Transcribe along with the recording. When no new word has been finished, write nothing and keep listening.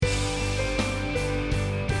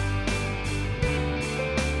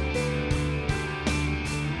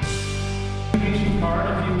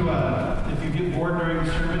if you get bored during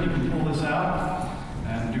the sermon, you can pull this out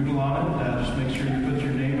and doodle on it. Just make sure you put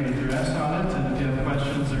your name and address on it. And if you have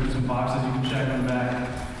questions, there's some boxes you can check in the back.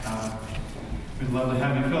 We'd love to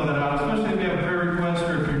have you fill that out, especially if you have a prayer request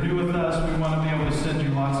or if you're new with us. We want to be able to send you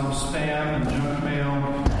lots of spam and junk mail.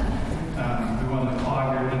 We want to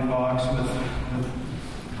clog your inbox with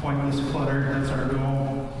pointless clutter. That's our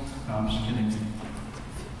goal. I'm just kidding.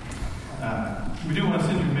 We do want to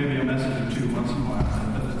send you maybe a message or two once in a while,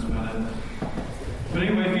 but that's about it. But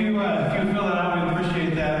anyway, if you fill that out, we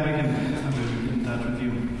appreciate that. We can get in touch with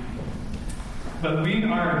you. But we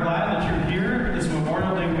are glad that you're here. It's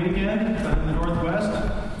Memorial Day weekend, but in the Northwest,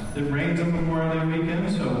 it rains on Memorial Day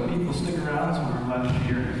weekend, so people stick around, so we're glad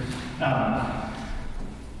you're here.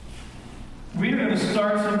 We are going to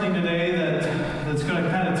start something today that's going to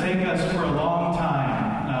kind of take us for a long time.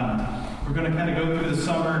 We're going to kind of go through the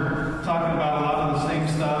summer talking about a lot of the same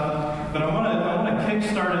stuff, but I want to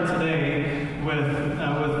kickstart it today with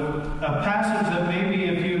a passage that maybe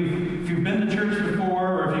if you've been to church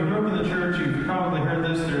before, or if you grew up in the church, you've probably heard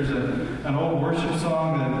this. There's an old worship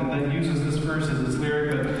song that uses this verse as its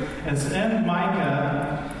lyric, but it's in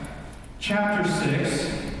Micah chapter 6.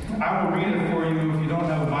 I will read it for you if you don't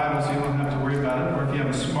have a Bible, so you don't have to worry about it. Or if you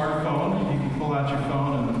have a smartphone, you can pull out your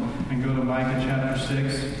phone and go to Micah chapter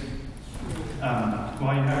 6.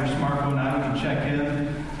 While you have your smartphone out, you can check in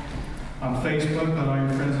on Facebook, let all your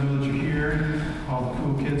friends know that you're here. All the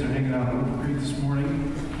cool kids are hanging out in Oak Creek this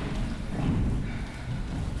morning.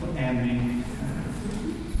 And me.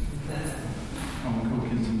 All the cool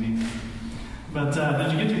kids and me. But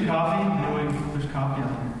did you get your coffee? Anyway, there's coffee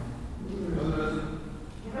out here.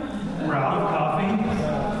 We're out of coffee?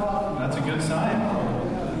 That's a good sign.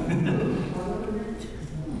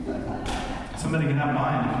 Somebody can have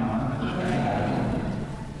mine if you want.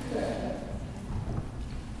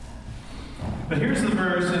 But here's the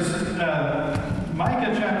verse. It's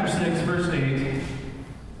Micah chapter 6, verse 8.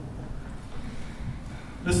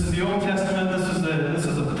 This is the Old Testament. This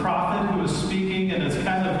is a prophet who is speaking, and it's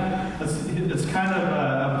kind of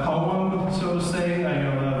a poem, so to say.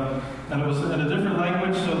 And it was in a different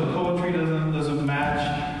language, so the poetry doesn't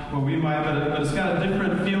match what we might. But it's got a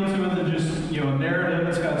different feel to it than just narrative.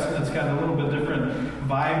 It's got a little bit different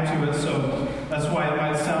vibe to it. So that's why it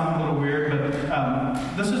might sound a little weird.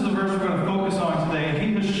 But this is the verse we're going to focus on today.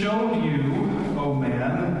 He has showed you, oh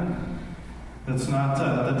man.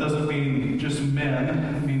 That doesn't mean just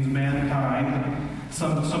men. It means mankind.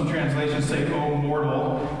 Some translations say, oh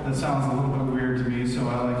mortal. That sounds a little bit weird to me, so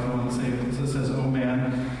I like the one that says, oh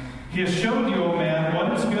man. He has showed you, oh man,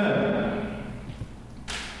 what is good.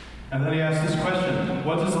 And then he asks this question: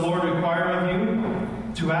 what does the Lord require of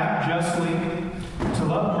you? To act justly, to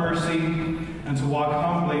love mercy, and to walk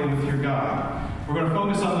humbly with your God. We're going to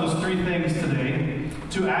focus on those three things today.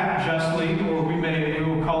 To act justly, or we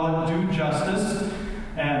will call it do justice,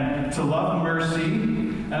 and to love mercy,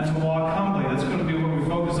 and to walk humbly. That's going to be what we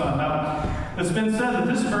focus on. Now, it's been said that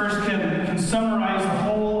this verse can summarize the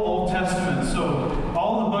whole Old Testament. So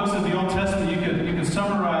all the books of the Old Testament you can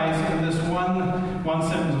summarize in this one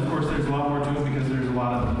sentence. Of course, there's a lot more to it because there's a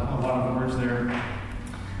lot of words there.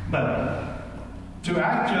 But to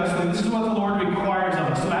act justly, this is what the Lord requires of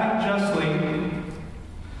us. To act justly,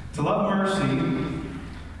 to love mercy,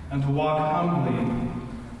 and to walk humbly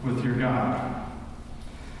with your God.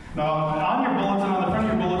 Now, on your bulletin, on the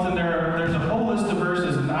front of your bulletin, there's a whole list of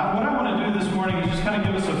verses. And what I want to do this morning is just kind of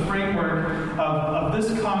give us a framework of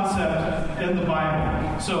this concept in the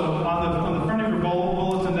Bible. So on the front of your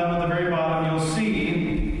bulletin, down at the very bottom, you'll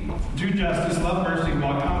see do justice, love mercy,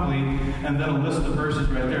 walk humbly, and then a list of verses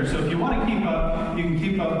right there. So if you want to keep up, you can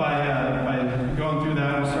keep up by going through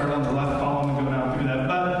that. We'll start on the left column and go down through that.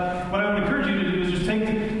 But what I would encourage you to do is just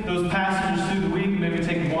take those passages through the week, maybe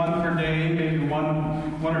take one per day, maybe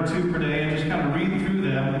one or two per day, and just kind of read through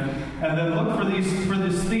them, and then look for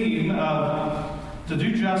this theme of to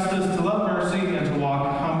do justice, to love mercy, and to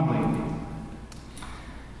walk humbly.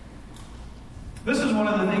 This is one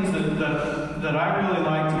of the things that I really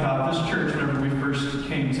liked about this church whenever we first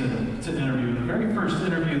came to interview. The very first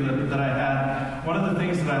interview that I had, one of the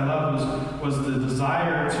things that I loved was the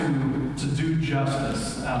desire to do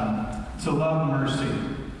justice, to love mercy,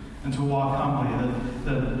 and to walk humbly.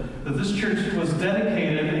 That this church was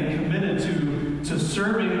dedicated and committed to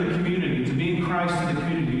serving the community, to being Christ to the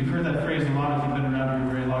community. You've heard that phrase a lot if you've been around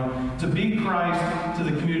here very long. To be Christ to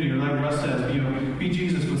the community, or like Russ says, be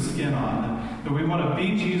Jesus with skin on. That we want to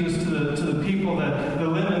be Jesus to the people that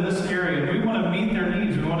live in this area. We want to meet their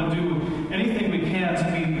needs. We want to do anything we can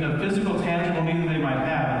to meet a physical, tangible need that they might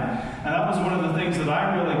have. And that was one of the things that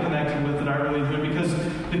I really connected with, that I really enjoyed, because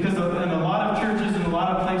in a lot of churches and a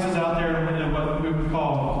lot of places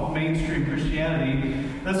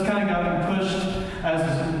that's kind of gotten pushed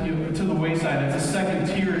as to the wayside. It's a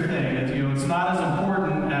second-tier thing. It's not as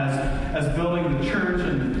important as building the church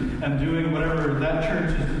and doing whatever that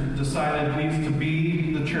church has decided needs to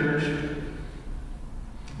be the church.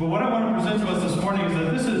 But what I want to present to us this morning is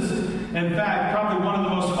that this is, in fact, probably one of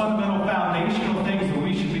the most fundamental, foundational things that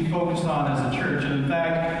we should be focused on as a church. And in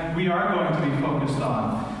fact, we are going to be focused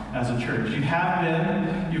on as a church.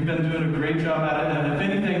 You've been doing a great job at it. And if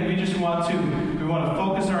anything, we want to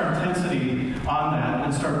focus our intensity on that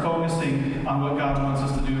and start focusing on what God wants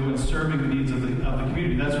us to do and serving the needs of the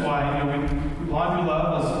community. That's why Laundry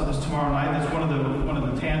Love is tomorrow night. That's one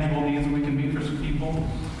of the tangible needs that we can meet for some people.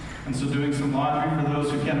 And so doing some laundry for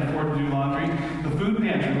those who can't afford to do laundry. The food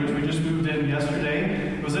pantry, which we just moved in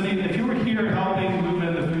yesterday. If you were here helping move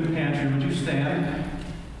in the food pantry, would you stand?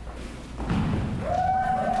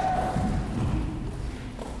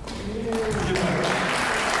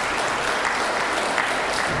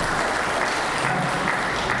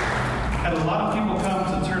 Had a lot of people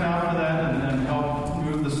come to turn out for that and help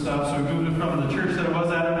move the stuff. So we moved it from the church that it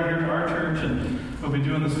was at over here to our church, and we'll be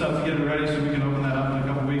doing the stuff to get it ready so we can open that up in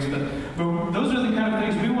a couple weeks. But those are the kind of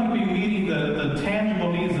things we want to be meeting the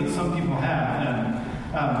tangible needs that some people have,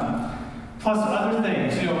 and plus other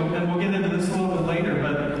things. And we'll get into this a little bit later.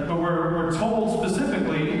 But we're told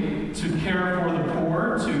specifically to care for the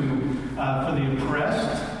poor, for the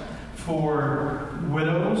oppressed, for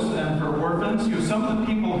widows, and for orphans. Some of the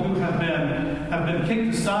people who have been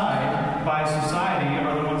kicked aside by society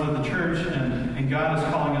are the ones at the church, and God is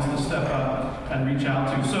calling us to step up and reach out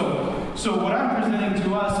to. So what I'm presenting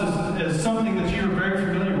to us is something that you're very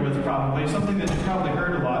familiar with, probably, something that you've probably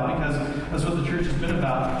heard a lot, because that's what the church has been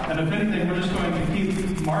about. And if anything, we're just going to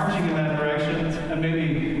keep marching in that direction, and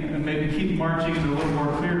maybe keep marching in a little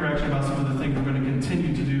more clear direction about some of the things we're going to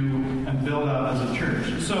continue to do and build out as a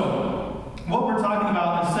church. So what we're talking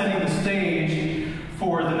about is setting the stage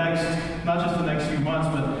for the next, not just the next few months,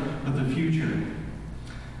 but the future.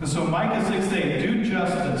 And so Micah 6:8, do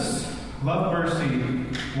justice, love mercy,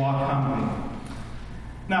 walk humbly.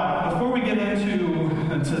 Now, before we get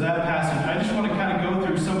into that passage, I just want to kind of go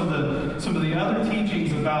through some of the other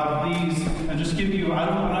teachings about these and just give you,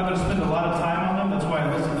 I'm not going to spend a lot of time on them. That's why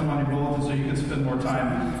I listed them on your bulletin so you can spend more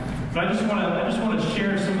time. But I just want to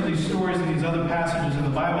share some of these stories and these other passages in the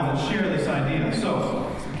Bible that share this idea. So,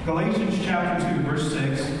 Galatians chapter 2, verse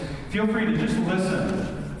 6. Feel free to just listen.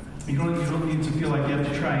 You don't need to feel like you have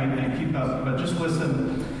to try and keep up, but just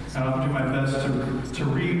listen, and I'll do my best to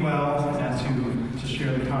read well and to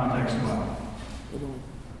share the context well.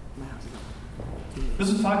 This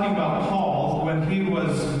is talking about Paul when he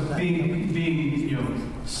was being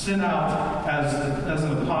sent out as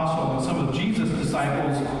an apostle, and some of Jesus'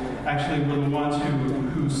 disciples actually were the ones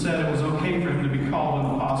who said it was okay for him to be called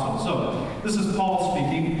an apostle. So this is Paul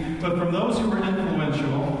speaking, but from those who were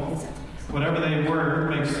influential, whatever they were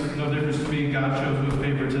makes no difference to me. God shows no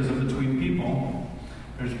favoritism between people.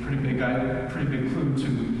 There's a pretty big clue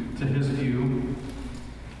to his view.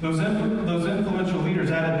 Those influential leaders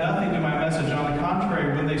added nothing to my message. On the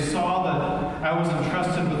contrary, when they saw that I was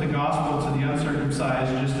entrusted with the gospel to the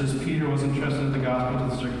uncircumcised, just as Peter was entrusted with the gospel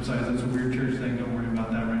to the circumcised. That's a weird church thing. Don't worry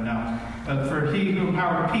about that right now. But for he who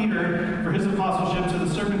empowered Peter for his apostleship to the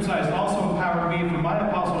circumcised also empowered me for my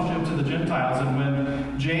apostleship to the Gentiles. And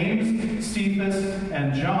when James, Cephas,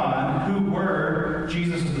 and John, who were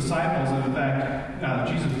Jesus' disciples, and in fact,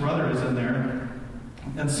 Jesus' brother is in there,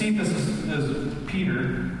 and Cephas is Peter,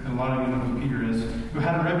 and a lot of you know who Peter is, who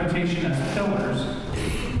had a reputation as pillars,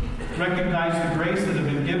 recognized the grace that had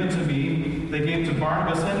been given to me. They gave to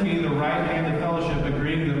Barnabas and me the right hand of fellowship,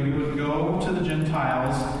 agreeing that we would go to the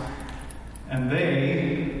Gentiles, and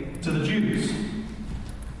they to the Jews.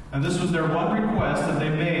 And this was their one request that they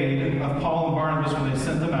made of Paul and Barnabas when they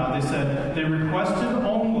sent them out. They said, they requested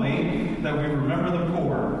only that we remember the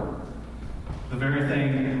poor, the very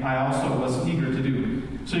thing I also was eager to do.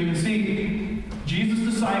 So you can see, Jesus'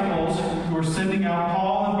 disciples who were sending out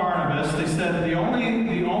Paul and Barnabas, they said the only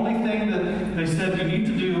thing that they said you need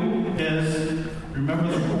to do is remember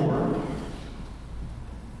the poor.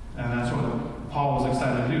 And that's what Paul was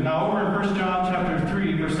excited to do. Now over in 1 John chapter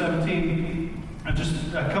 3, verse 17, and just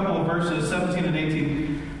a couple of verses, 17 and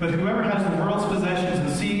 18. But whoever has the world's possessions and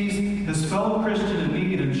sees his fellow Christian in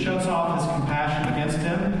need and shuts off his compassion against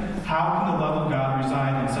him, how can the love of God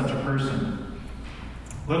reside in such a person?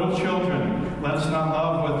 Little children, let us not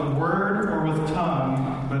love with word or with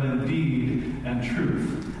tongue, but in deed and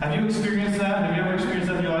truth. Have you experienced that? Have you ever experienced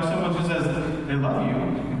that in your life? Someone who says they love you.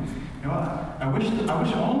 I wish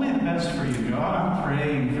only the best for you. I'm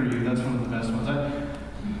praying for you. That's one of the best ones.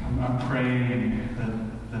 I'm praying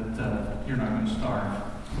that you're not going to starve.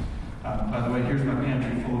 By the way, here's my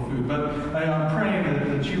pantry full of food. But I'm praying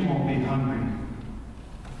that you won't be hungry.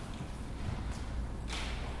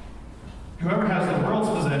 Whoever has the world's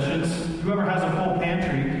possessions, whoever has a full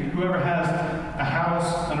pantry, whoever has a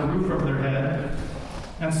house and a roof over their head,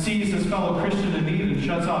 and sees his fellow Christian in need and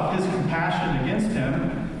shuts off his compassion against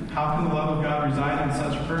him, how can the love of God reside in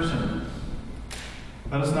such a person?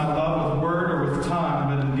 Let us not love with word or with tongue,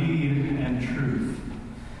 but in deed and truth.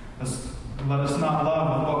 Let us not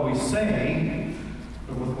love with what we say,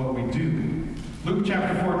 but with what we do. Luke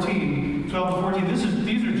chapter 14, 12 to 14.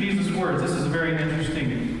 These are Jesus' words. This is a very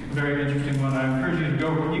interesting one. I encourage you to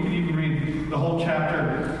go. You can even read the whole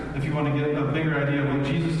chapter if you want to get a bigger idea of what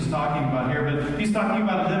Jesus is talking about here. But he's talking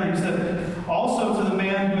about a dinner. He said, also to the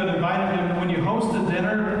man who had invited him, when you host a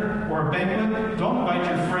dinner or a banquet, don't invite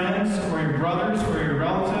your friends or your brothers or your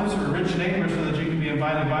relatives or rich neighbors so that you can be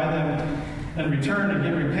invited by them and return and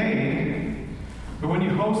get repaid. But when you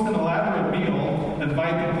host an elaborate meal,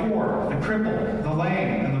 invite the poor, the crippled, the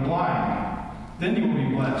lame, and the blind. Then you will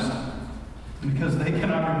be blessed, because they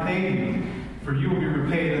cannot repay you, for you will be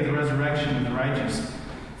repaid at the resurrection of the righteous.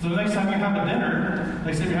 So the next time you have a dinner,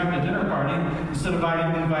 like say you're having a dinner party, instead of inviting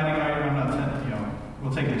I'm not,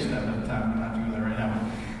 we'll take it a step at a time. We don't have to go there right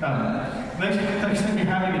now. Next time you're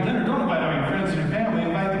having a dinner, don't invite all your friends and your family.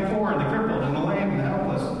 Invite the poor, and the crippled, and the lame, and the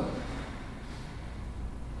helpless.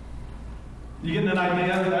 You getting an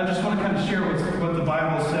idea? I just want to kind of share what the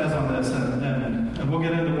Bible says on this, and we'll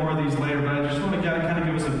get into more of these later, but I just want to kind of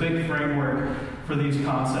give us a big framework for these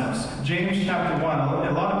concepts. James chapter 1,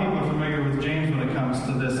 a lot of people are familiar with James when it comes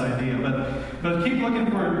to this idea, but keep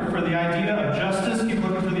looking for the idea of justice, keep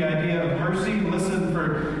looking for the idea of mercy, listen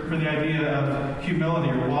for the idea of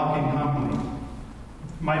humility or walking humbly.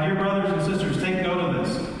 My dear brothers and sisters, take note of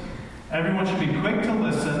this. Everyone should be quick to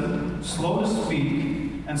listen, slow to speak,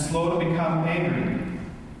 and slow to become angry,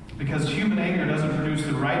 because human anger doesn't produce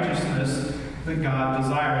the righteousness that God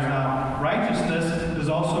desires. Now, righteousness is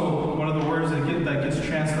also one of the words that gets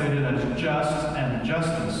translated as just and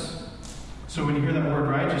justice. So when you hear that word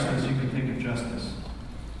righteousness, you can think of justice.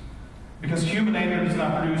 Because human anger does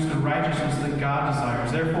not produce the righteousness that God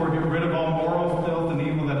desires. Therefore, get rid of all moral filth and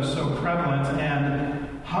evil that is so prevalent,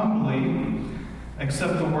 and humbly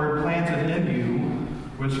accept the word planted in you,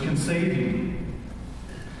 which can save you.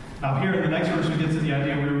 Now here in the next verse we get to the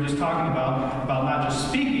idea we were just talking about not just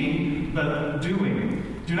speaking, but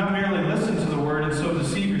doing. Do not merely listen to the word and so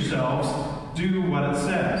deceive yourselves. Do what it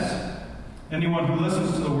says. Anyone who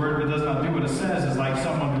listens to the word but does not do what it says is like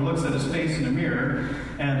someone who looks at his face in a mirror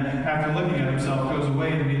and after looking at himself goes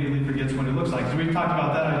away and immediately forgets what he looks like. So we've talked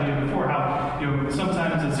about that idea before, how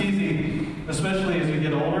sometimes it's easy, especially as you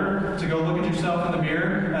get older, to go look at yourself in the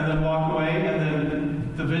mirror and then walk away, and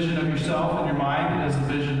then the vision of yourself in your mind is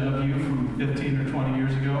the vision of you from 15 or 20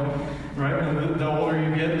 years ago, right? And the older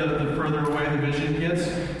you get, the further away the vision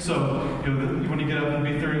gets. So when you get up and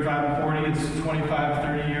be 35 and 40, it's 25,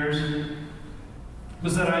 30 years.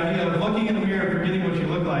 Was that idea of looking in the mirror and forgetting what you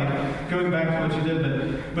look like, going back to what you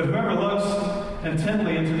did. But whoever looks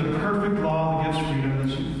intently into the perfect law that gives freedom,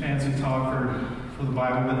 that's fancy talk for the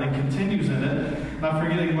Bible, but then continues in it, not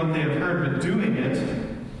forgetting what they have heard, but doing it,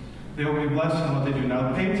 they will be blessed in what they do.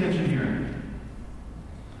 Now, pay attention here.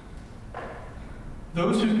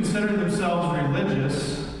 Those who consider themselves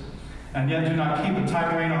religious and yet do not keep a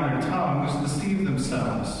tight rein on their tongues deceive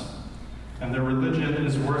themselves, and their religion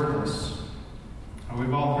is worthless.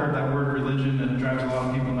 We've all heard that word religion, and it drives a lot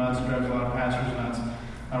of people nuts, it drives a lot of pastors nuts.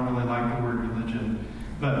 I don't really like the word religion.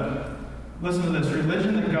 But listen to this.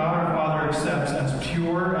 Religion that God our Father accepts as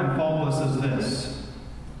pure and faultless as this: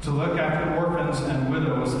 to look after orphans and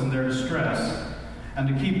widows in their distress, and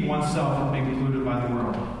to keep oneself from being polluted by the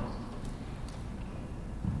world.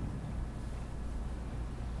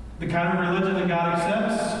 The kind of religion that God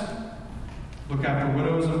accepts: look after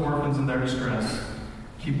widows and orphans in their distress,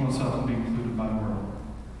 keep oneself from being polluted by the world.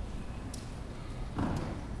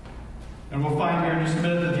 And we'll find here in just a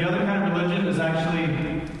minute that the other kind of religion is actually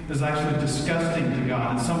disgusting to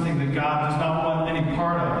God. It's something that God does not want any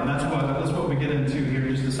part of, and that's what we get into here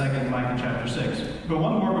in just a second in Micah chapter 6. But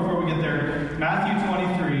one more before we get there. Matthew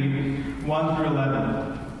 23, 1 through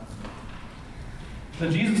 11.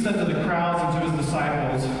 Then Jesus said to the crowds and to his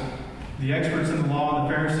disciples, the experts in the law and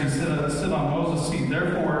the Pharisees sit on Moses' seat.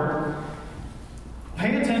 Therefore,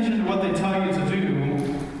 pay attention to what they tell you to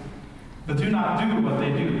do, but do not do what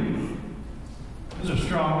they do. Those are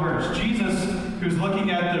strong words. Jesus, who's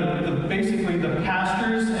looking at basically the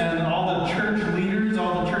pastors and all the church leaders,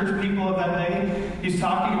 all the church people of that day, he's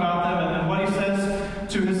talking about them, and what he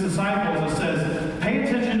says to his disciples, it says, pay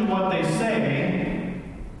attention to what they say,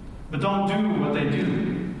 but don't do what they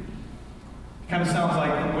do. sounds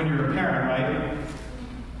like when you're a parent, right?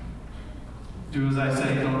 Do as I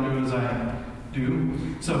say, don't do as I do.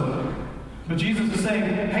 But Jesus is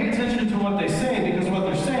saying, pay attention to what they say, because what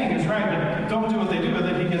they're saying is right, but don't do what they do. But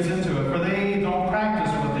then he gets into it. For they don't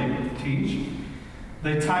practice what they teach.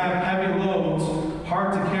 They tie up heavy loads,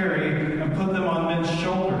 hard to carry, and put them on men's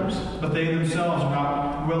shoulders. But they themselves are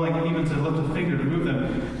not willing even to lift a finger to move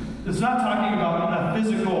them. It's not talking about a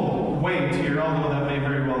physical weight here, although that may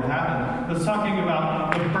very well have happened. It's talking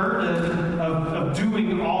about the burden of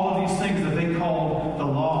doing all of these things that they call the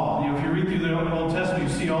law. If you read through the Old Testament, you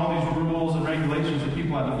see all these rules and regulations that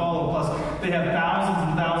people have to follow. Plus, they have thousands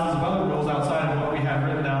and thousands of other rules outside of what we have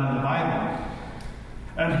written down in the Bible.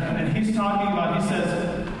 And he's talking about, he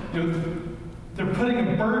says, they're putting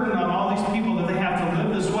a burden on all these people that they have to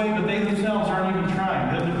live this way, but they themselves aren't even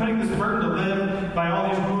trying. They're putting this burden to live by all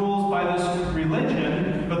these rules, by this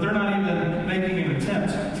religion, but they're not even making an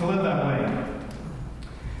attempt to live that way.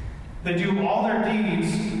 They do all their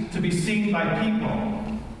deeds to be seen by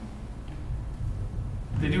people.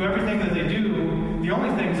 They do everything that they do. The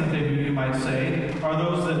only things that they do, you might say, are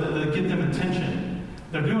those that get them attention.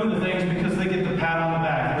 They're doing the things because they get the pat on the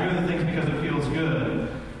back. They're doing the things because it feels good.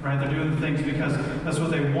 Right? They're doing the things because that's what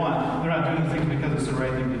they want. They're not doing the things because it's the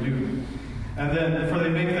right thing to do. And then, for they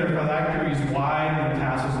make their phylacteries wide and their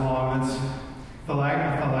tassels long.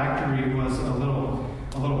 Phylactery was a little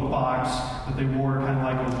box that they wore kind of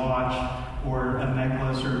like a watch or a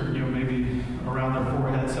necklace, or maybe around their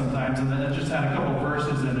forehead sometimes. And then it just had a couple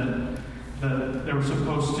verses in it that they were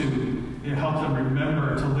supposed to help them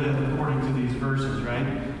remember to live according to these verses,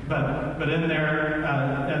 right? But in there,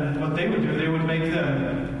 and what they would do, they would make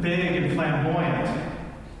them big and flamboyant.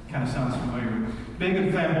 Kind of sounds familiar. Big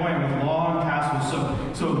and flamboyant with long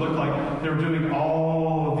tassels, so it looked like they were doing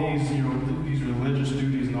all of these, these religious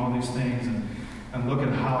duties and all these things. And look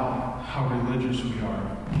at how religious we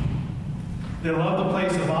are. They love the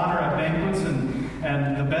place of honor at banquets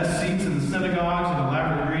and the best seats in the synagogues and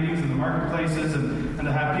elaborate greetings in the marketplaces, and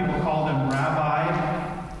to have people call them rabbi.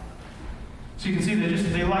 So you can see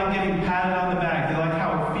they like getting patted on the back. They like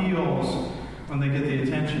how it feels when they get the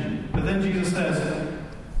attention. But then Jesus says,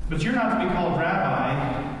 but you're not to be called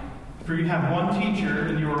rabbi, for you have one teacher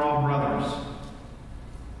and you are all brothers.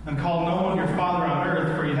 And call no one your father on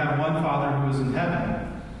earth, for you have one Father who is in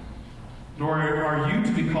heaven. Nor are you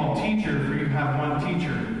to be called teacher, for you have one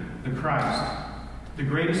teacher, the Christ. The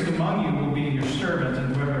greatest among you will be your servant,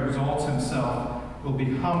 and whoever exalts himself will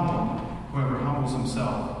be humbled. Whoever humbles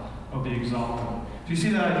himself will be exalted. Do you see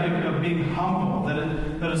that idea of being humble? That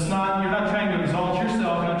it's not, you're not trying to exalt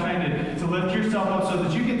yourself, you're not trying to lift yourself up so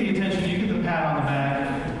that you get the attention, you get the pat on the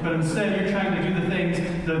back, but instead you're trying to do the things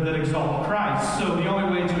that exalt Christ. So the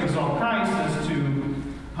only way to exalt Christ is to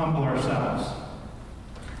humble ourselves.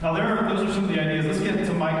 Now those are some of the ideas. Let's get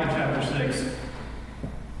to Micah chapter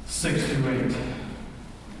 6 through 8.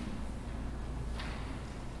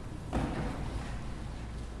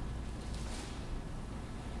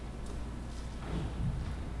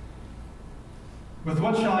 With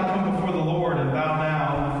what shall I come before the Lord and bow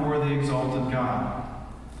down before the exalted God?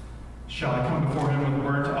 Shall I come before him with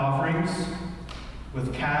burnt offerings,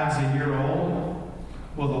 with calves a year old?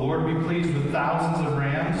 Will the Lord be pleased with thousands of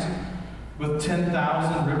rams, with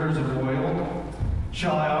 10,000 rivers of oil?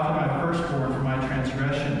 Shall I offer my firstborn for my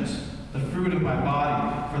transgressions, the fruit of my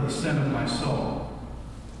body for the sin of my soul?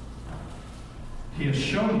 He has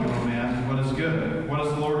shown you, O man, what is good. What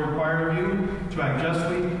does the Lord require of you? To act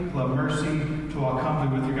justly, love mercy, to walk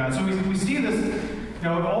humbly with your God. So we see this,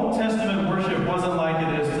 Old Testament worship wasn't like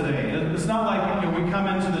it is today. It's not like, we come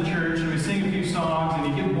into the church and we sing a few songs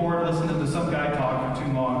and you get bored listening to some guy talk for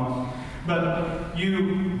too long. But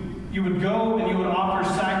you would go and you would offer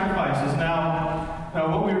sacrifices. Now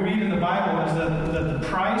what we read in the Bible is that the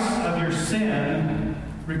price of your sin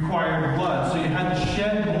required blood. So you had to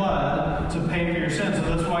shed blood to pay for your sin. So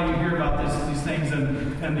that's why you hear about these things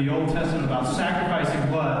in the Old Testament about sacrificing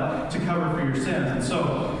blood to cover for your sins. And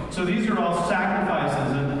so these are all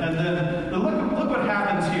sacrifices. And then look what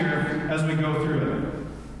happens here as we go through it.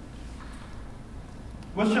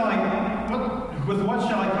 With what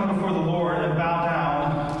shall I come before the Lord and bow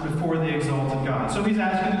down before the exalted God? So he's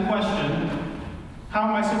asking the question, how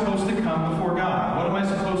am I supposed to come before God? What am I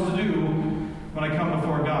supposed to do when I come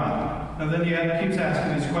before God? And then he keeps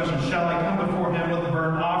asking these questions. Shall I come before him with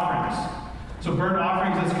burnt offerings? So burnt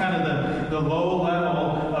offerings is kind of the low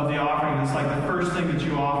level of the offering. It's like the first thing that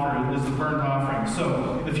you offer is the burnt offering.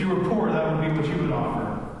 So if you were poor, that would be what you would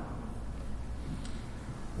offer.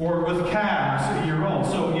 Or with calves a year old.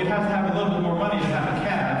 So you'd have to have a little bit more money to have a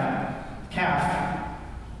calf.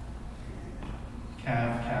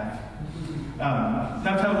 have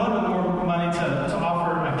to have a little bit more money to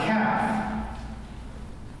offer a calf.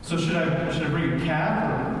 So should I bring a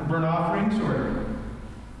calf or burnt offerings or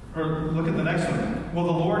look at the next one? Will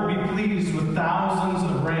the Lord be pleased with thousands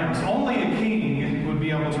of rams? Only a king would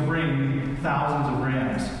be able to bring thousands of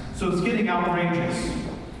rams. So it's getting outrageous.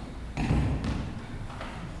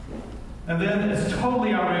 And then it's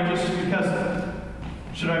totally outrageous because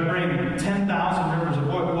should I bring 10,000 rivers of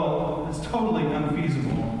oil? Well, it's totally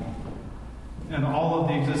unfeasible in all of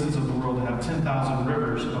the existence of the world to have 10,000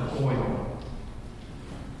 rivers of oil.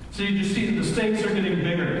 So you just see that the stakes are getting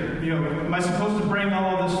bigger. Am I supposed to bring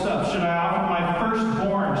all of this stuff? Should I offer my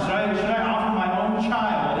firstborn? Should I offer my own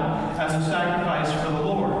child as a sacrifice for the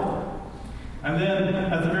Lord? And then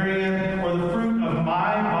at the very end, or the fruit of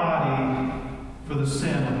my body for the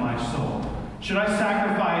sin of my soul. Should I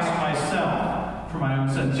sacrifice myself for my own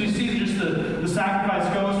sin? So you see just the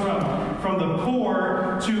sacrifice goes from the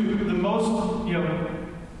poor to the most,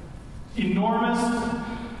 enormous,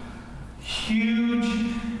 huge,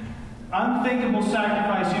 unthinkable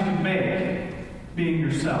sacrifice you can make, being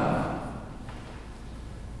yourself.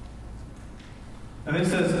 And it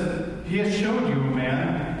says, He has showed you,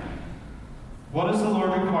 man, what does the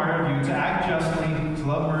Lord require of you? To act justly, to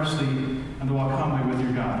love mercy, and to walk humbly with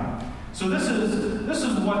your God. So this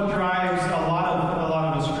is what drives a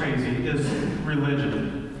lot of us crazy, is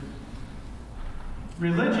religion.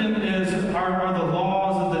 Religion are the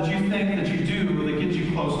laws that you think that you do that get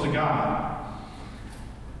you close to God.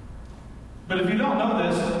 But if you don't know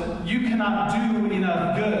this, you cannot do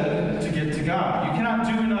enough good to get to God. You cannot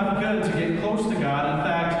do enough good to get close to God. In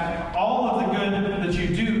fact, all of the good that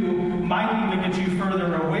you do might even get you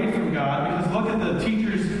further away from God, because look at the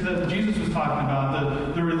teachers that Jesus was talking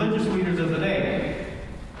about, the religious leaders of the day.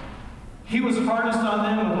 He was hardest on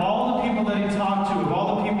them of all the people that he talked to, of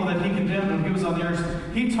all the people that he condemned when he was on the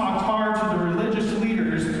earth. He talked hard to the religious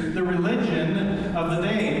leaders, the religion of the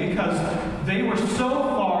day, because they were so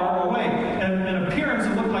far away. And in appearance,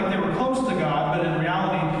 it looked like they were close to God, but in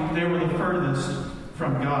reality, they were the furthest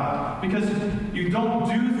from God. Because you don't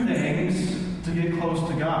do things to get close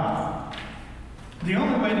to God. The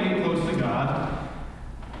only way to get close to God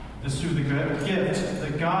is through the gift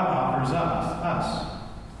that God offers us.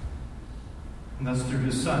 And that's through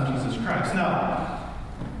His Son, Jesus Christ. Now,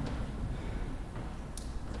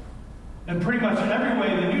 in pretty much every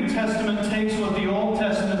way, the New Testament takes what the Old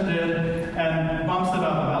Testament did and bumps it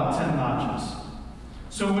up about 10 notches.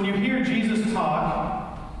 So when you hear Jesus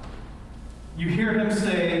talk, you hear Him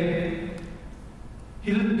say,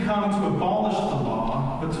 He didn't come to abolish the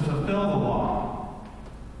law, but to fulfill the law.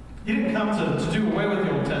 He didn't come to do away with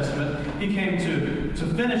the Old Testament. He came to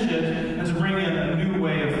finish it and to bring in a new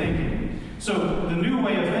way of thinking. So the new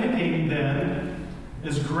way of thinking, then,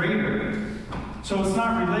 is greater. So it's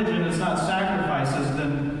not religion, it's not sacrifices,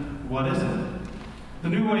 then what is it? The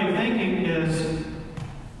new way of thinking is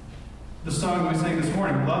the song we sang this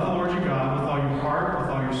morning, love the Lord your God with all your heart, with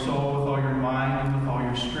all your soul, with all your mind, and with all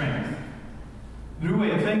your strength. The new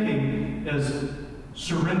way of thinking is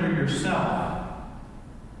surrender yourself,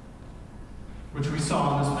 which we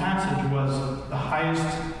saw in this passage was the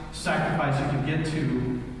highest sacrifice you could get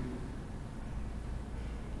to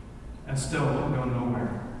and still go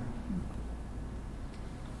nowhere.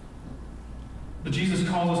 But Jesus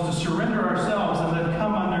calls us to surrender ourselves and then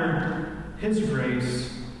come under His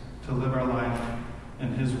grace to live our life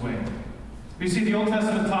in His way. You see, the Old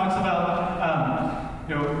Testament talks about,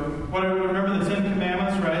 remember the Ten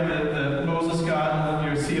Commandments, right? That Moses got,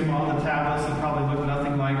 you see them on the tablets that probably look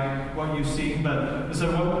nothing like what you see. But it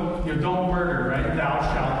said, don't murder, right? Thou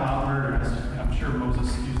shalt not murder. I'm sure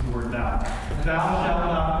Moses used the word thou. Thou shalt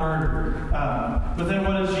not murder. But then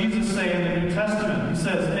what does Jesus say in the New Testament? He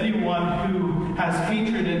says, anyone who has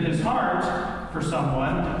hatred in his heart for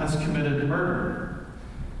someone has committed murder.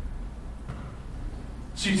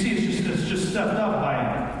 So you see, it's just stepped up by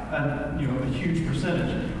a huge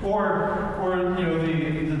percentage. Or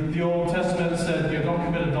the Old Testament said, don't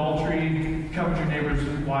commit adultery, covet your neighbor's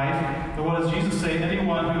wife. But what does Jesus say?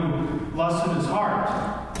 Anyone who lusts in his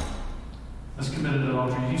heart has committed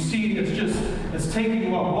adultery. You see, it's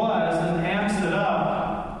taking what was and amps it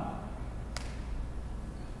up.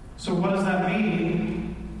 So what does that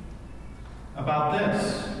mean about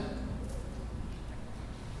this?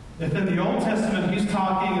 If in the Old Testament He's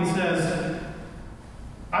talking and says,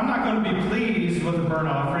 I'm not going to be pleased with the burnt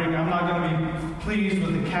offering, I'm not going to be pleased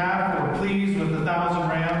with the calf, or pleased with 1,000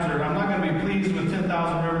 rams, or I'm not going to be pleased with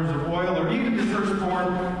 10,000 rivers of oil, or even your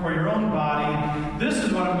firstborn, or your own body. This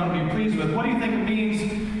is what I'm going to be pleased with. What do you think it means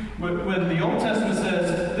when the Old Testament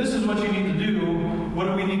says, this is what you need to do? What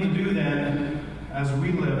do we need to do then as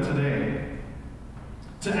we live today?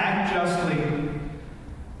 act justly,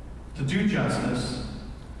 to do justice,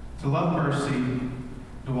 to love mercy,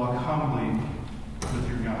 to walk humbly with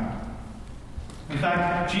your God. In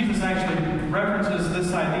fact, Jesus actually references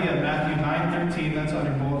this idea in Matthew 9:13. That's on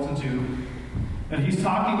your bulletin too. And he's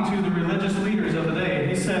talking to the religious leaders of the day.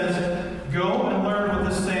 He says, "Go and learn what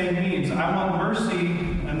this saying means. I want mercy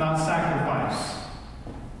and not sacrifice.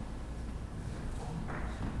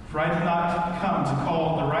 For I did not come to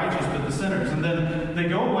call the righteous, but the sinners." And then they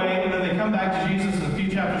go away, and then they come back to Jesus a few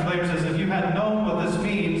chapters later and says, "If you had known what this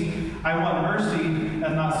means, I want mercy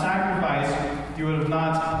and not sacrifice, you would have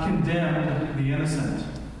not condemned the innocent."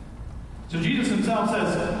 So Jesus himself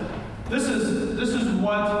says, this is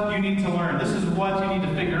what you need to learn. This is what you need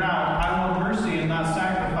to figure out. I want mercy and not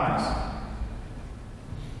sacrifice.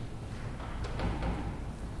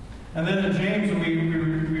 And then in James,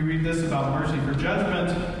 we read this about mercy. "For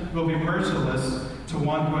judgment will be merciless to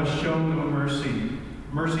one who has shown no mercy.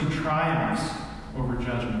 Mercy triumphs over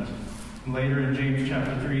judgment." And later in James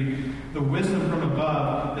chapter 3, "The wisdom from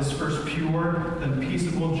above is first pure, then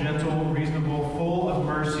peaceable, gentle, reasonable, full of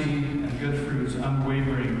mercy and good fruits,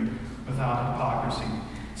 unwavering, without hypocrisy."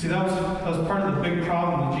 See, that was part of the big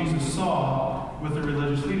problem that Jesus saw with the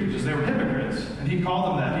religious leaders, is they were hypocrites. And he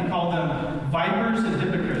called them that. He called them vipers and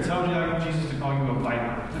hypocrites. How would you like Jesus to call you a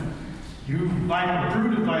viper? You viper,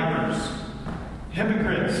 brood of vipers.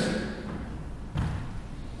 Hypocrites.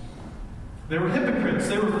 They were hypocrites.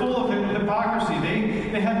 They were full of hypocrisy.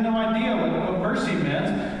 They had no idea what mercy meant,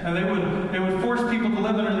 and they would force people to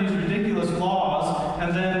live under these ridiculous laws,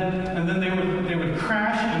 and then they would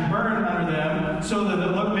crash and burn under them, so that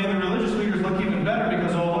it made the religious leaders look even better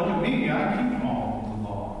because, oh, look at me, I keep all the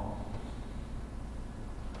law.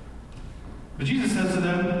 But Jesus says to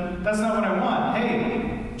them, that's not what I want.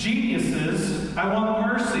 Hey, geniuses, I want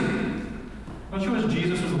mercy. Don't you wish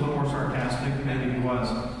Jesus was a little more sarcastic? Maybe he was.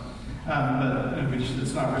 But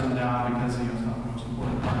it's not written down because it's not the most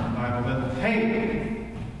important part of the Bible. But hey,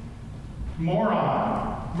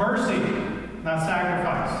 moron, mercy, not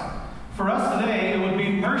sacrifice. For us today, it would be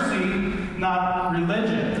mercy, not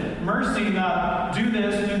religion. Mercy, not do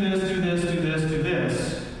this, do this, do this, do this, do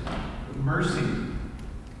this. Mercy.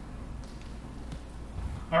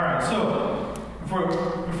 All right, so if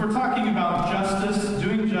we're talking about justice,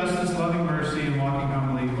 doing justice, loving mercy, and walking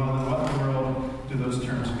humbly, well, then what in the world do those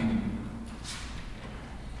terms mean?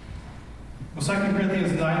 Well, 2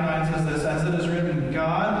 Corinthians 9:9 says this, "As it is written,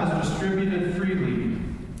 God has distributed freely.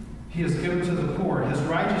 He has given to the poor. His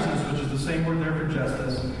righteousness," which is the same word there for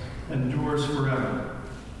justice, "endures forever.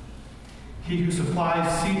 He who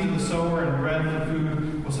supplies seed to the sower and bread for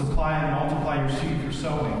food will supply and multiply your seed for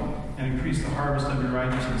sowing and increase the harvest of your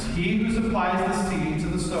righteousness. He who supplies the seed to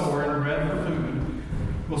the sower and bread for food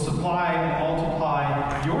will supply and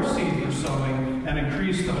multiply your seed for sowing and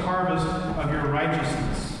increase the harvest of your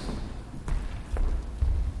righteousness."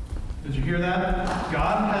 Did you hear that?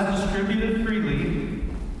 God has distributed freely.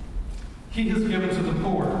 He has given to the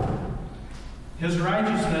poor. His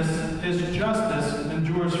righteousness, his justice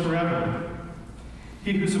endures forever.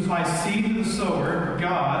 He who supplies seed to the sower,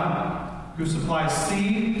 God, who supplies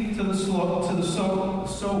seed to the sower,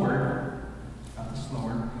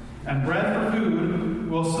 and bread for food,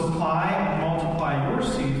 will supply and multiply your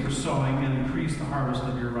seed for sowing and increase the harvest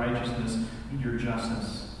of your righteousness and your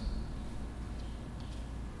justice.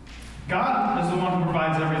 God is the one who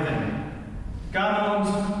provides everything. God owns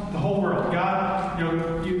the whole world. God,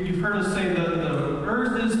 you've heard us say the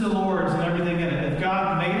earth is the Lord's and everything in it. If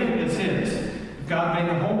God made it, it's His. If God made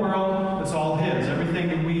the whole world, it's all His. Everything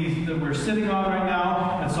that we're sitting on right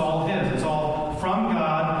now, it's all His. It's all from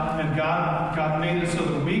God, and God made it so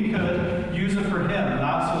that we could use it for Him,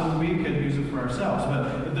 not so that we could use it for ourselves.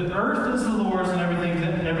 But the earth is the Lord's and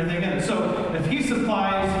everything in it. So if He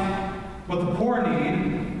supplies what the poor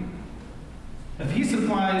need, if He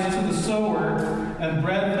supplies to the sower and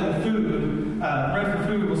bread for the food, bread for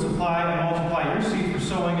food will supply and multiply your seed for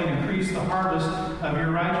sowing and increase the harvest of your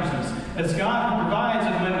righteousness. It's God who provides,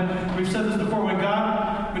 and when we've said this before,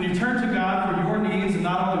 when you turn to God for your needs, and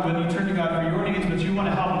not only when you turn to God for your needs, but you want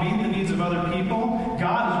to help meet the needs of other people,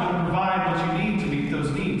 God is going to provide what you need to meet those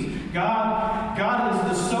needs. God is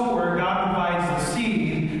the sower. God provides the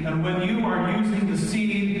seed, and when you are using the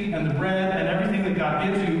seed and the bread and everything that God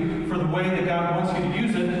gives you for the way that God wants you to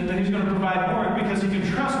use it, then He's going to provide more because He can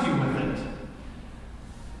trust you with it.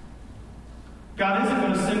 God isn't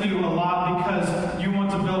going to send you a lot because you want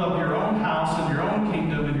to build up your own house and your own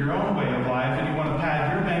kingdom and your own way of life, and you want to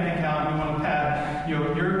pad your bank account, and you want to pad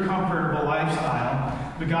your comfortable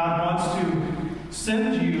lifestyle. But God wants to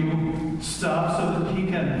send you stuff so that He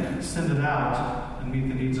can send it out and meet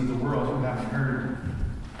the needs of the world who haven't heard.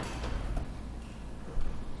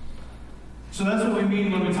 So that's what we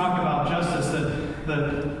mean when we talk about justice,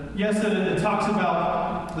 that yes, that it talks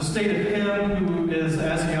about the state of him who is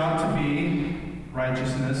as he ought to be,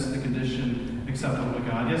 righteousness, the condition acceptable to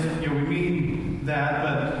God. Yes, we mean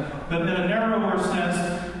that, but in a narrower sense,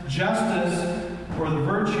 justice, or the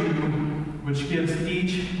virtue which gives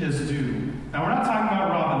each his due. Now, we're not talking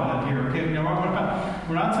about Robin Hood here, okay?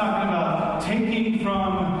 We're not talking about taking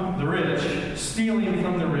from the rich, stealing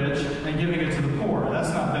from the rich, and giving it to the poor. That's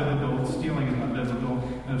not biblical. Stealing is not biblical.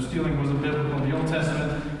 And if stealing wasn't biblical in the Old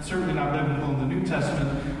Testament, it's certainly not biblical in the New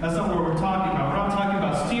Testament. That's not what we're talking about. We're not talking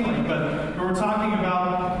about stealing, but we're talking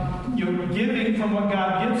about giving from what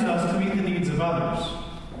God gives us to meet the needs of others.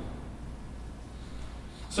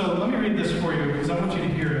 So let me read this for you, because I want you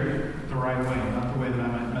to hear it the right way, not the way that I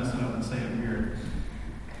might mess it up and say it weird.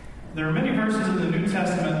 There are many verses in the New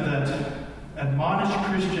Testament that admonish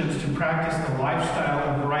Christians to practice the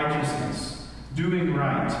lifestyle of righteousness, doing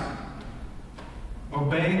right,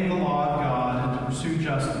 obeying the law of God, and to pursue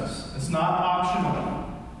justice. It's not optional.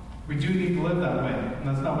 We do need to live that way. And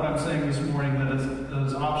that's not what I'm saying this morning, that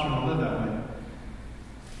it's optional to live that way.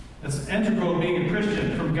 It's integral to being a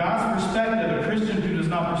Christian. From God's perspective, a Christian who does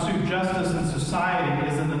not pursue justice in society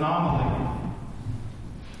is an anomaly.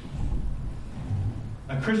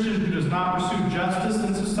 A Christian who does not pursue justice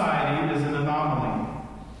in society is an anomaly.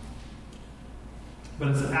 But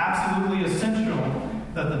it's absolutely essential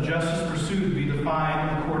that the justice pursued be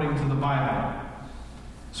defined according to the Bible.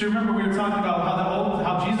 So remember, we were talking about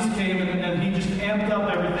how Jesus came and he just amped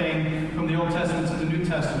up everything from the Old Testament to the New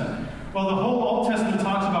Testament. Well, the whole Old Testament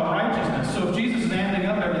talks about righteousness. So if Jesus is amping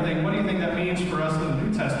up everything, what do you think that means for us in the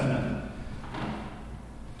New Testament?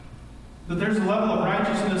 That there's a level of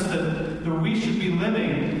righteousness that we should be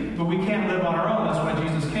living, but we can't live on our own. That's why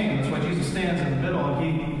Jesus came. That's why Jesus stands in the middle, and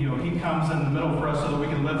he comes in the middle for us so that we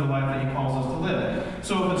can live the life that he calls us to live.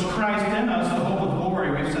 So if it's Christ in us, the hope of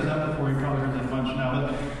glory, we've said that before, you've probably heard that a bunch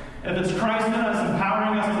now, but if it's Christ in us,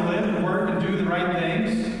 empowering us to live and work and do the right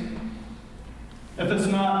things, if it's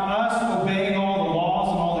not us obeying all the laws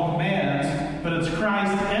and all the commands, but it's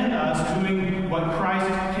Christ in us doing what Christ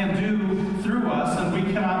can do through us and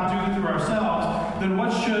we cannot do through ourselves, then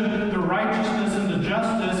what should the righteousness and the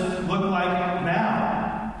justice look like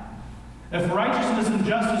now? If righteousness and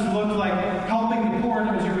justice looked like helping the poor, and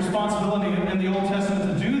it was your responsibility in the Old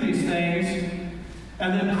Testament to do these things,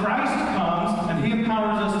 and then Christ comes and he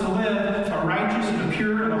empowers us to live a righteous and a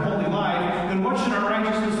pure and a holy life, then what should our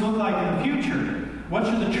righteousness look like in the future? What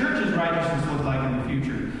should the church's righteousness look like in the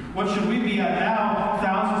future? What should we be at now,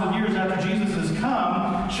 thousands of years after Jesus has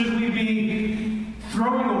come? Should we be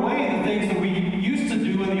throwing away the things that we used to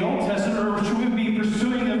do in the Old Testament, or should we be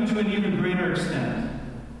pursuing them to an even greater extent?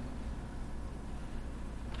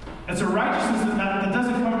 It's a righteousness that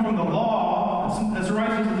doesn't come from the law. It's a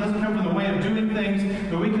righteousness that doesn't come from the way of doing things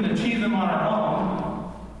that we can achieve them on our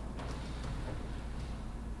own.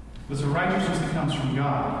 It's a righteousness that comes from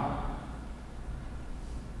God.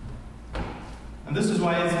 And this is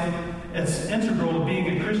why it's integral to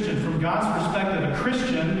being a Christian. From God's perspective, a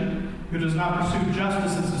Christian who does not pursue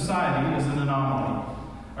justice in society is an anomaly.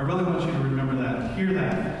 I really want you to remember that. Hear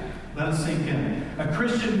that. Let it sink in. A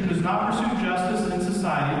Christian who does not pursue justice in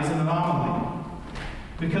society is an anomaly.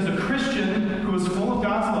 Because a Christian who is full of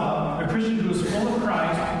God's love, a Christian who is full of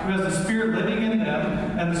Christ, who has the Spirit living in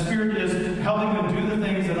them, and the Spirit is helping them do the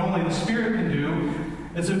things that only the Spirit can do,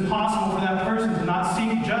 it's impossible for that person to not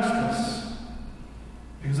seek justice.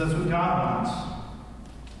 Because that's what God wants.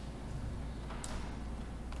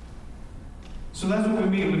 So that's what we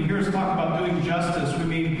mean. When you hear us talk about doing justice, we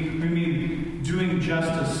mean doing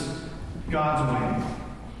justice God's way.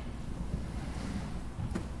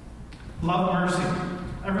 Love mercy.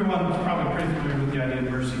 Everyone's probably pretty familiar with the idea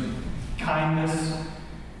of mercy. Kindness,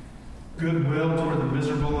 goodwill toward the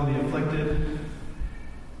miserable and the afflicted,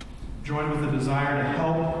 joined with a desire to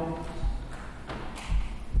help.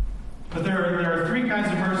 But there are three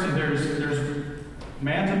kinds of mercy. There's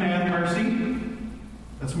man-to-man mercy.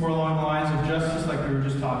 That's more along the lines of justice, like we were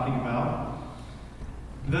just talking about.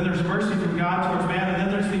 And then there's mercy from God towards man, and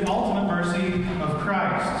then there's the ultimate mercy of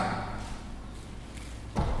Christ.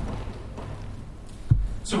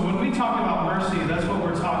 So when we talk about mercy, that's what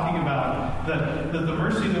we're talking about. That the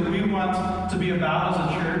mercy that we want to be about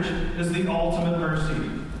as a church is the ultimate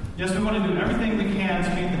mercy. Yes, we want to do everything we can to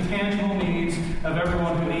meet the tangible needs of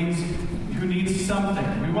everyone who needs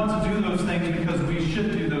something. We want to do those things because we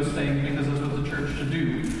should do those things because that's what the church should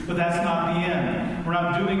do. But that's not the end. We're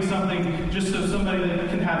not doing something just so somebody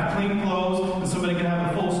can have clean clothes and somebody can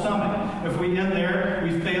have a full stomach. If we end there,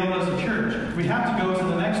 we failed as a church. We have to go to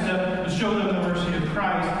the next step and show them the mercy of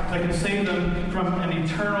Christ that can save them from an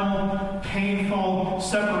eternal, painful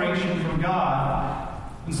separation from God.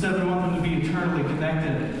 Instead, we want them to be eternally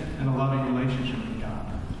connected in a loving relationship with God.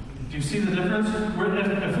 Do you see the difference?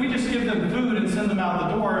 If we just give them food and send them out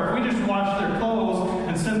the door, if we just wash their clothes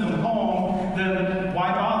and send them home, then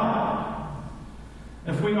why bother?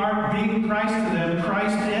 If we aren't being Christ to them,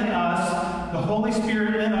 Christ in us, the Holy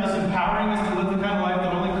Spirit in us, empowering us to live the kind of life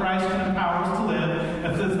that only Christ can empower us to live,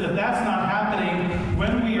 if that's not happening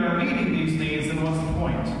when we are meeting these needs, then what's the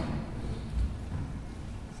point?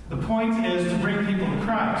 The point is to bring people to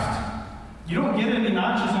Christ. You don't get any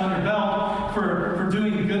notches on your belt for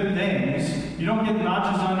doing good things. You don't get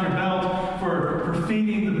notches on your belt for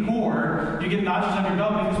feeding the poor. You get notches on your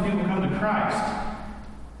belt because people come to Christ.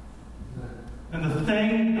 And the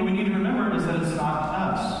thing that we need to remember is that it's not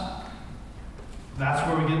us. That's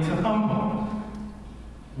where we get to humble.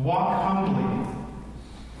 Walk humbly.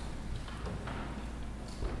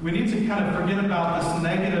 We need to kind of forget about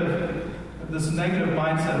this negative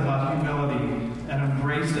mindset about humility and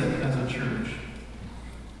embrace it as a church.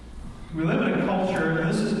 We live in a culture,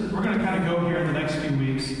 and we're going to kind of go here in the next few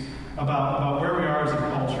weeks about where we are as a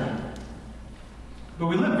culture. But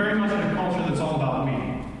we live very much in a culture that's all about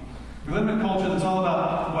me. We live in a culture that's all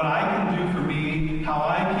about what I can do for me, how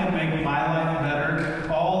I can make my life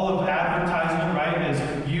better. All of advertisement, right, is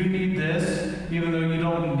you need this, even though you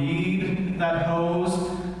don't need that hose,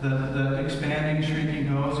 the expanding, shrinking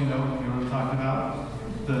hose, you know what I'm talking about?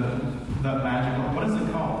 That magical, what is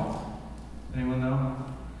it called? Anyone know?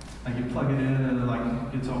 Like you plug it in and it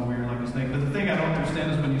like gets all weird like a snake. But the thing I don't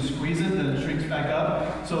understand is when you squeeze it, then it shrinks back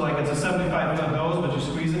up. So like it's a 75-foot hose, but you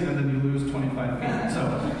squeeze it and then you lose 25 feet.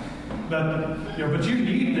 So, but you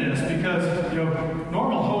need this because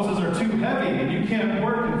normal hoses are too heavy and you can't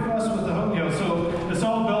work and fuss with the hose. So it's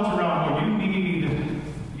all built around what you need.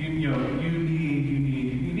 You don't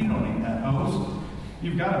need that hose.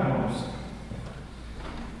 You've got a hose.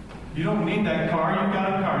 You don't need that car. You've got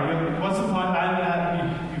a car. What's the point?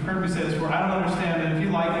 You've heard me say this before. I don't understand. And if you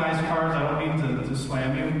like nice cars, I don't mean to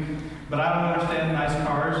slam you, but I don't understand nice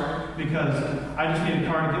cars because I just need a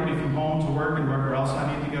car to get me from home to work and wherever else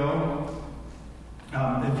I need to go.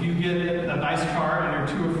 If you get a nice car and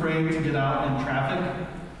you're too afraid to get out in traffic,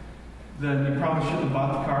 then you probably shouldn't have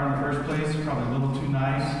bought the car in the first place. It's probably a little too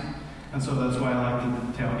nice. And so that's why I like to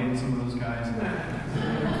tailgate some of those guys.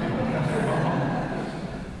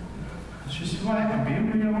 It's just who I am. Being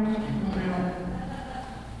real.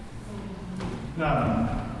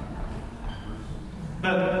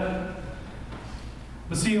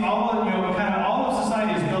 But see, all of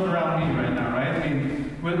society is built around me right now, right? I mean,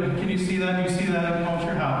 can you see that? Do you see that in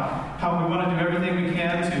culture? How we want to do everything we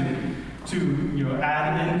can to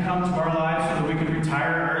add income to our lives so that we can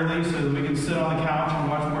retire early, so that we can sit on the couch and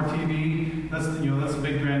watch more TV. That's a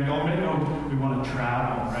big grand goal. Maybe we want to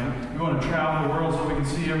travel, right? We want to travel the world so we can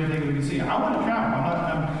see everything that we can see. I want to travel.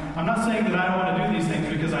 I'm not saying that I don't want to do these things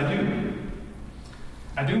because I do.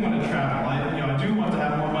 I do want to travel. I do want to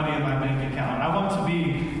have more money in my bank account. I want to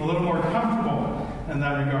be a little more comfortable in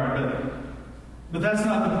that regard. But that's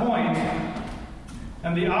not the point.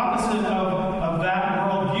 And the opposite of that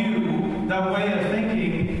worldview, that way of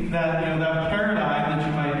thinking, that paradigm that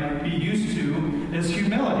you might be used to, is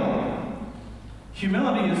humility.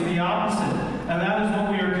 Humility is the opposite, and that is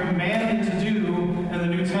what we are commanded to do in the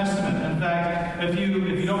New Testament. In fact, if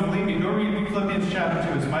you don't believe me, go read Philippians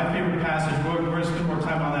chapter 2. It's my favorite passage. We're going to spend more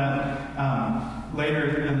time on that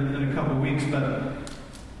later in a couple of weeks, but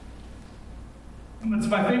it's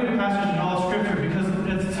my favorite passage in all of Scripture because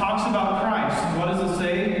it talks about Christ. And what does it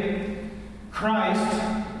say? Christ,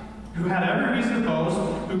 who had every reason to boast,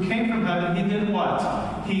 who came from heaven, he did what?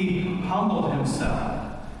 He humbled himself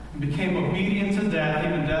and became obedient to death,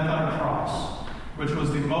 even death on a cross, which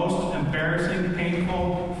was the most embarrassing,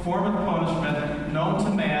 painful form of punishment known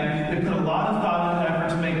to man. They put a lot of thought and effort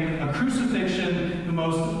to make a crucifixion the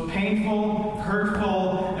most painful,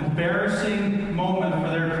 hurtful, embarrassing moment for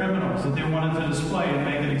their criminals that they wanted to display and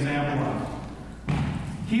make an example of.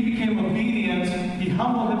 He became obedient. He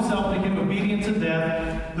humbled himself, became obedient to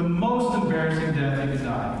death, the most embarrassing death he could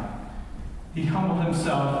die. He humbled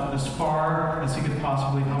himself as far as he could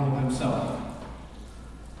possibly humble himself.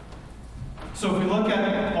 So if we look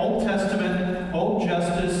at Old Testament, old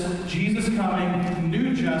justice, Jesus coming,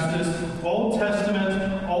 new justice, Old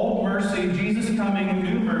Testament, old mercy, Jesus coming,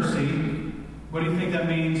 new mercy, what do you think that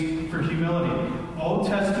means for humility? Old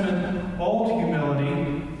Testament, old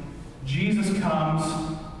humility, Jesus comes,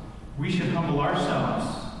 we should humble ourselves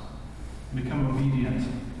and become obedient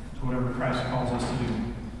to whatever Christ calls us to do.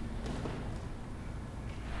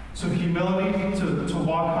 So humility, to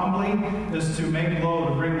walk humbly, is to make low,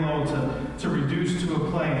 to bring low, to reduce to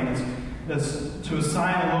a plane. It's to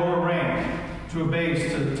assign a lower rank, to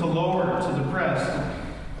abase, to lower, to depress,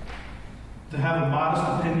 to have a modest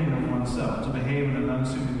opinion of oneself, to behave in an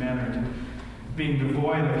unassuming manner, to being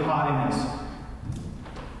devoid of haughtiness.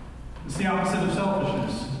 It's the opposite of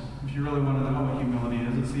selfishness. If you really want to know what humility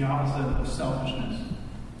is, it's the opposite of selfishness.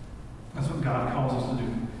 That's what God calls us to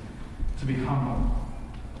do, to be humble.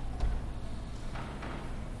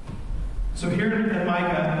 So here in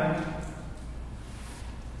Micah,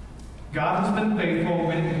 God has been faithful.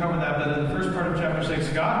 We didn't cover that, but in the first part of chapter 6,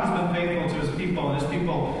 God has been faithful to his people, and his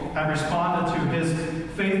people have responded to his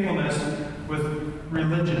faithfulness with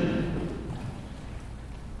religion.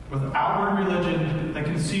 With outward religion that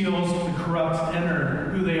conceals the corrupt inner,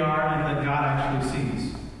 who they are, and that God actually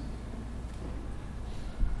sees.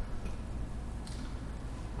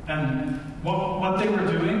 And what they were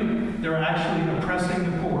doing, they were actually oppressing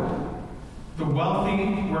the poor. The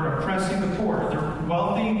wealthy were oppressing the poor. The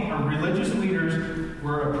wealthy or religious leaders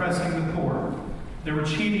were oppressing the poor. They were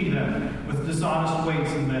cheating them with dishonest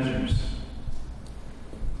weights and measures.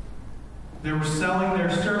 They were selling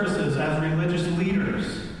their services as religious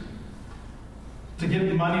leaders to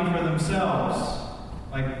get money for themselves,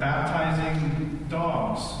 like baptizing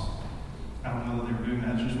dogs. I don't know that they were doing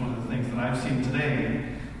that. It's just one of the things that I've seen today.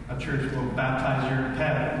 A church will baptize your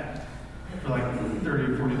pet for like $30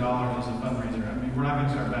 or $40 as a fundraiser. I mean, we're not going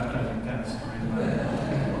to start baptizing pets.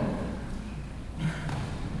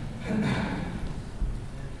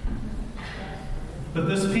 But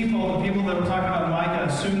this people, the people that we're talking about in Micah,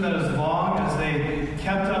 assumed that as long as they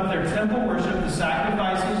kept up their temple worship, the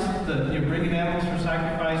sacrifices, bringing animals for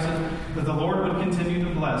sacrifices, that the Lord would continue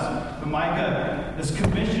to bless. But Micah is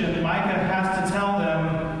commissioned. Micah has to tell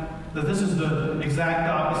them that this is the exact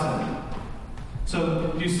opposite.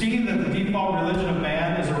 So, do you see that the default religion of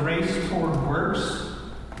man is a race toward works?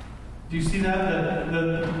 Do you see that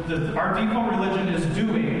our default religion is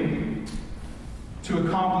doing to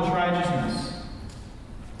accomplish righteousness?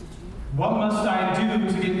 What must I do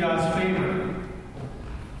to get God's favor?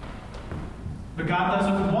 But God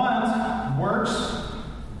doesn't want works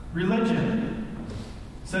religion.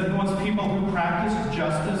 Instead, he wants people who practice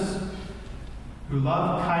justice, who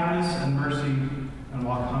love kindness and mercy, and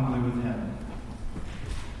walk humbly with him.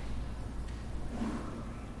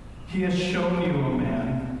 He has shown you, O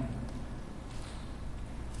man,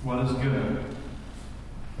 what is good.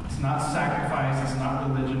 It's not sacrifice, it's not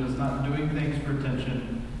religion, it's not doing things for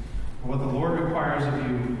attention. But what the Lord requires of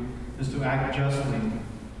you is to act justly,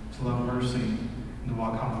 to love mercy, and to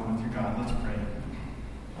walk humbly with your God. Let's pray.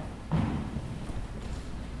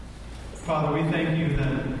 Father, we thank you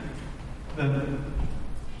that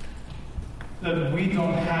we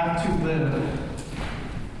don't have to live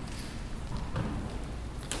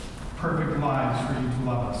perfect lives for you to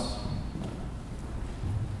love us.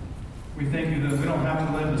 We thank you that we don't have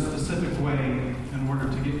to live a specific way in order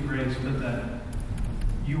to get grace, but that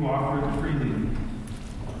you offer it freely.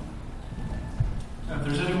 If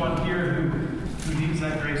there's anyone here who needs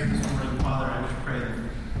that grace this morning, Father, I just pray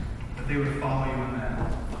that they would follow you in that.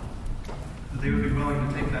 That they would be willing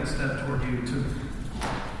to take that step toward you, to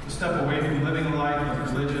step away from living a life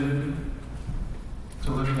of religion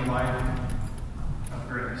to living a life of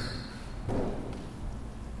grace.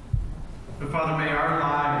 But Father, may our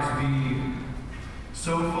lives be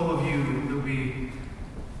so full of you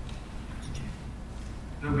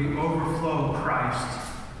that we overflow Christ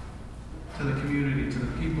to the community, to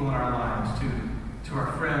the people in our lives, to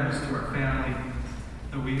our friends, to our family,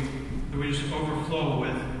 that we just overflow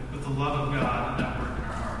with the love of God and that work in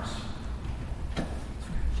our hearts.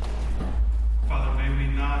 Father, may we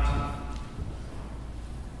not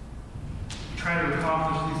try to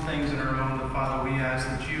accomplish these things in our own, but Father, we ask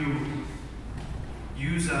that you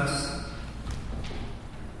use us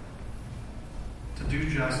to do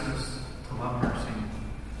justice, to love mercy,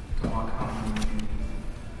 to walk humbly with you.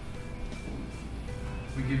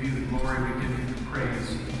 We give you the glory, we give you the praise.